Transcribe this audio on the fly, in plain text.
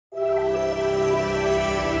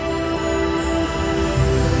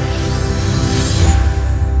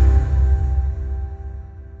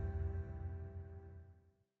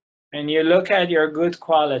and you look at your good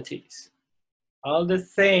qualities, all the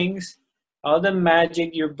things, all the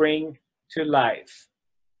magic you bring to life,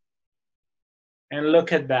 and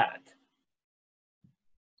look at that.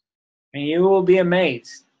 And you will be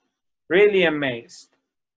amazed, really amazed,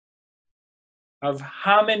 of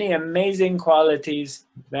how many amazing qualities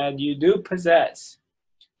that you do possess.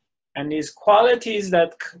 And these qualities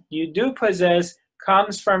that you do possess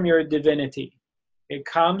comes from your divinity. It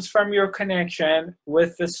comes from your connection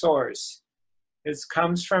with the source. It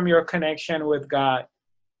comes from your connection with God.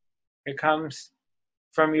 It comes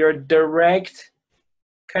from your direct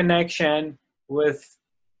connection with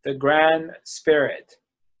the Grand Spirit.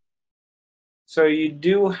 So you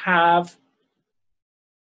do have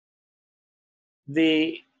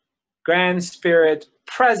the Grand Spirit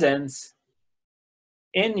presence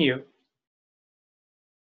in you.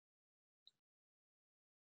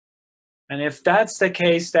 And if that's the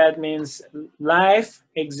case, that means life,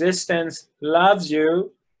 existence loves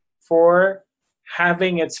you for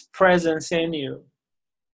having its presence in you.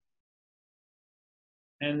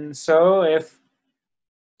 And so if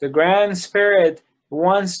the Grand Spirit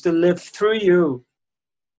wants to live through you,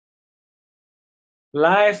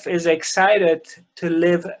 life is excited to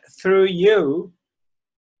live through you,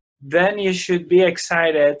 then you should be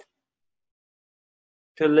excited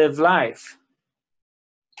to live life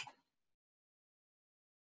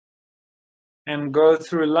and go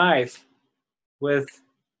through life with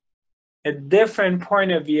a different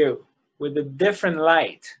point of view, with a different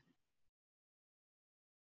light.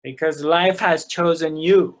 Because life has chosen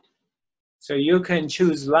you. So you can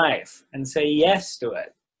choose life and say yes to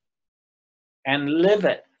it and live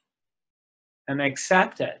it and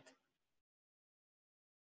accept it.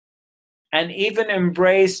 And even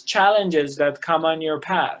embrace challenges that come on your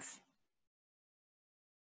path.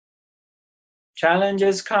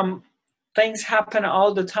 Challenges come, things happen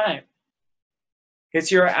all the time.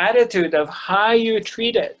 It's your attitude of how you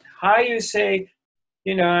treat it, how you say,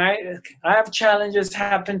 you know, I have challenges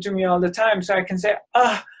happen to me all the time. So I can say,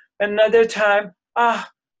 another time,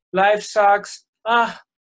 life sucks, oh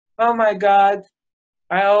my God,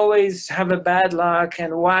 I always have a bad luck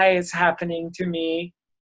and why it's happening to me.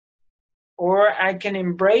 Or I can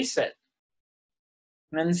embrace it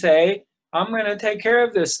and say, I'm going to take care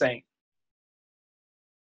of this thing.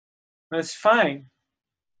 That's fine.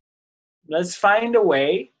 Let's find a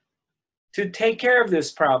way to take care of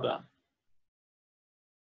this problem.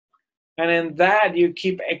 And in that, you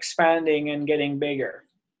keep expanding and getting bigger.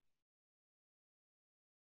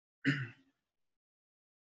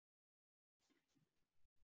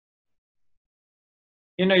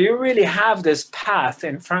 You know, you really have this path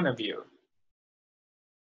in front of you.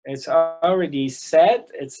 It's already set.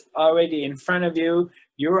 It's already in front of you.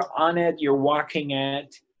 You're on it. You're walking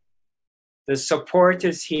it. The support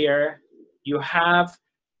is here. You have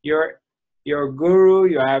your guru.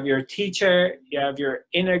 You have your teacher. You have your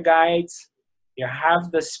inner guides. You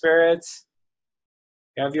have the spirits.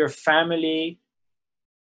 You have your family.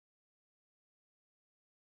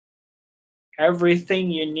 Everything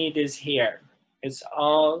you need is here. It's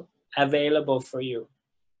all available for you.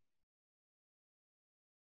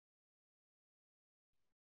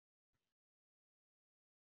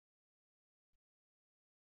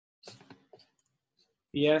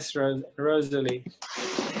 Yes, Rosalie.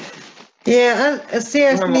 Yeah,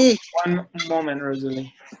 seriously. One moment,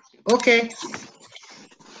 Rosalie. Okay.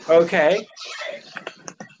 Okay.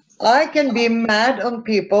 I can be mad on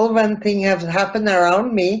people when things have happened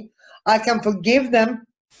around me. I can forgive them,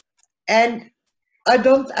 and I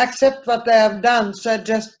don't accept what they have done, so I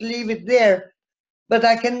just leave it there. But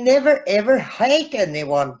I can never, ever hate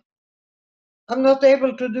anyone. I'm not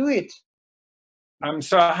able to do it. I'm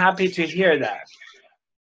so happy to hear that.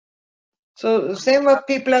 So same what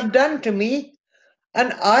people have done to me,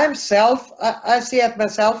 and I see it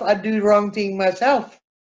myself, I do wrong thing myself.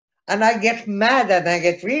 And I get mad, and I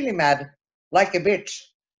get really mad, like a bitch.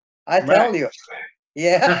 I tell you.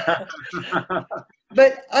 Yeah.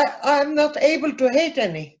 But I'm not able to hate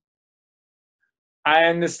any. I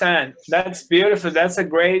understand. That's beautiful. That's a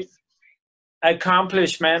great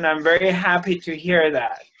accomplishment. I'm very happy to hear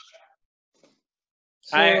that.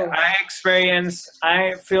 So,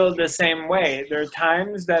 I feel the same way. There are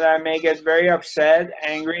times that I may get very upset,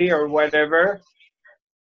 angry, or whatever,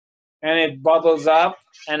 and it bubbles up,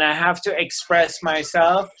 and I have to express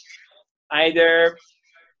myself either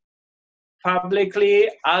publicly,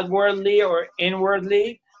 outwardly, or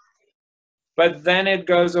inwardly, but then it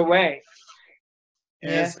goes away.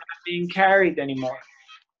 And it's not being carried anymore.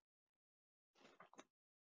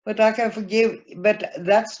 But I can forgive, but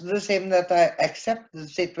that's the same that I accept the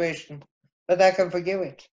situation, but I can forgive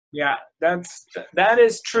it. Yeah, that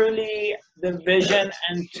is truly the vision,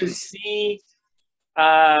 and to see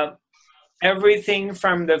everything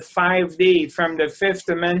from the 5D, from the fifth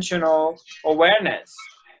dimensional awareness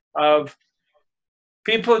of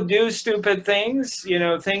people do stupid things, you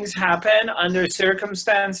know, things happen under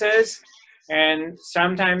circumstances, and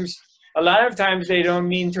sometimes, a lot of times they don't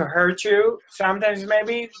mean to hurt you. Sometimes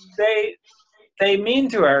maybe they mean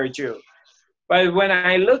to hurt you. But when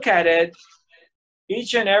I look at it,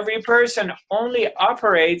 each and every person only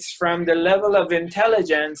operates from the level of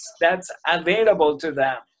intelligence that's available to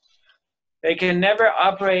them. They can never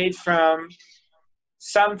operate from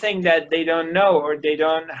something that they don't know or they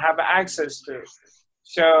don't have access to.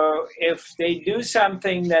 So if they do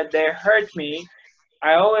something that they hurt me,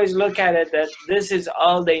 I always look at it that this is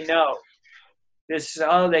all they know. This is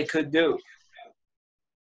all they could do.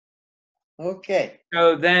 Okay.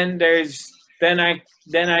 So then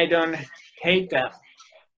I don't hate them.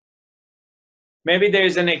 Maybe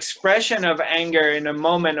there's an expression of anger in a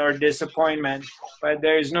moment or disappointment, but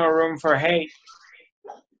there's no room for hate.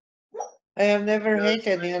 I have never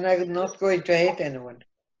hated and I'm not going to hate anyone.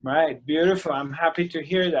 Right, beautiful. I'm happy to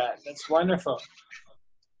hear that. That's wonderful.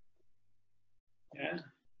 Yeah.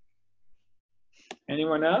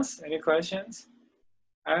 Anyone else? Any questions?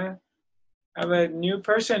 I have a new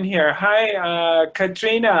person here. Hi,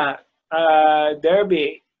 Katrina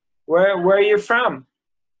Derby. Where are you from?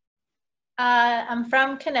 I'm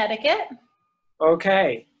from Connecticut.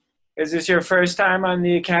 Okay. Is this your first time on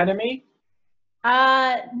the Academy?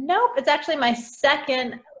 Nope, it's actually my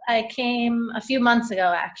second. I came a few months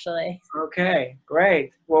ago, actually. Okay,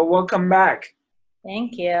 great. Well, welcome back.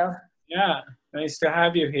 Thank you. Yeah, nice to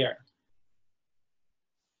have you here.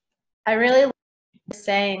 I really like what you're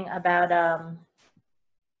saying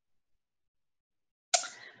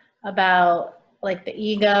about like the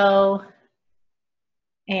ego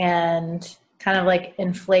and kind of like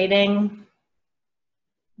inflating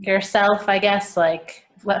yourself, I guess, like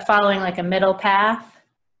following like a middle path.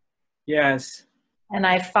 Yes. And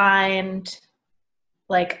I find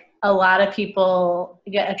like a lot of people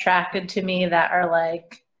get attracted to me that are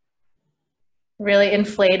like really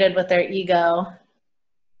inflated with their ego.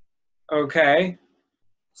 Okay.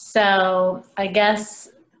 So I guess,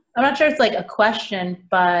 I'm not sure it's like a question,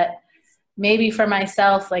 but maybe for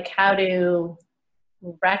myself, like how to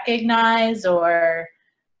recognize or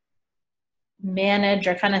manage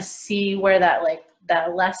or kind of see where that like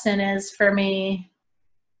that lesson is for me.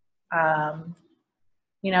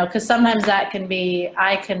 You know, because sometimes that can be,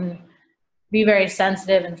 I can be very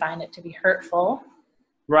sensitive and find it to be hurtful.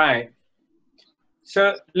 Right.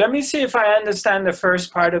 So let me see if I understand the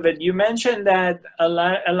first part of it. You mentioned that a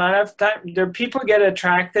lot of time, do people get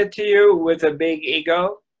attracted to you with a big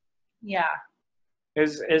ego? Yeah.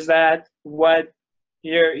 Is that what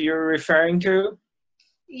you're referring to?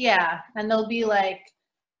 Yeah, and they'll be like,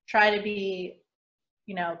 try to be,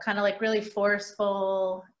 you know, kind of like really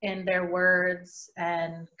forceful in their words,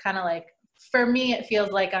 and kind of like, for me, it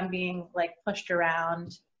feels like I'm being like pushed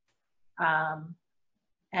around.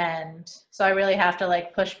 And so I really have to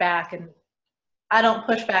like push back, and I don't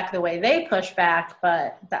push back the way they push back,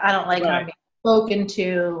 but I don't like how I'm being spoken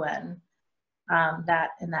to, and that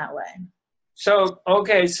in that way. So,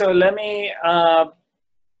 okay, so let me,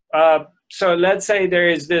 so let's say there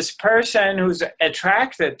is this person who's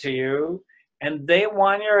attracted to you and they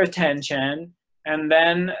want your attention, and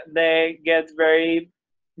then they get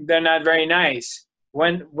they're not very nice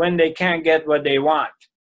when they can't get what they want.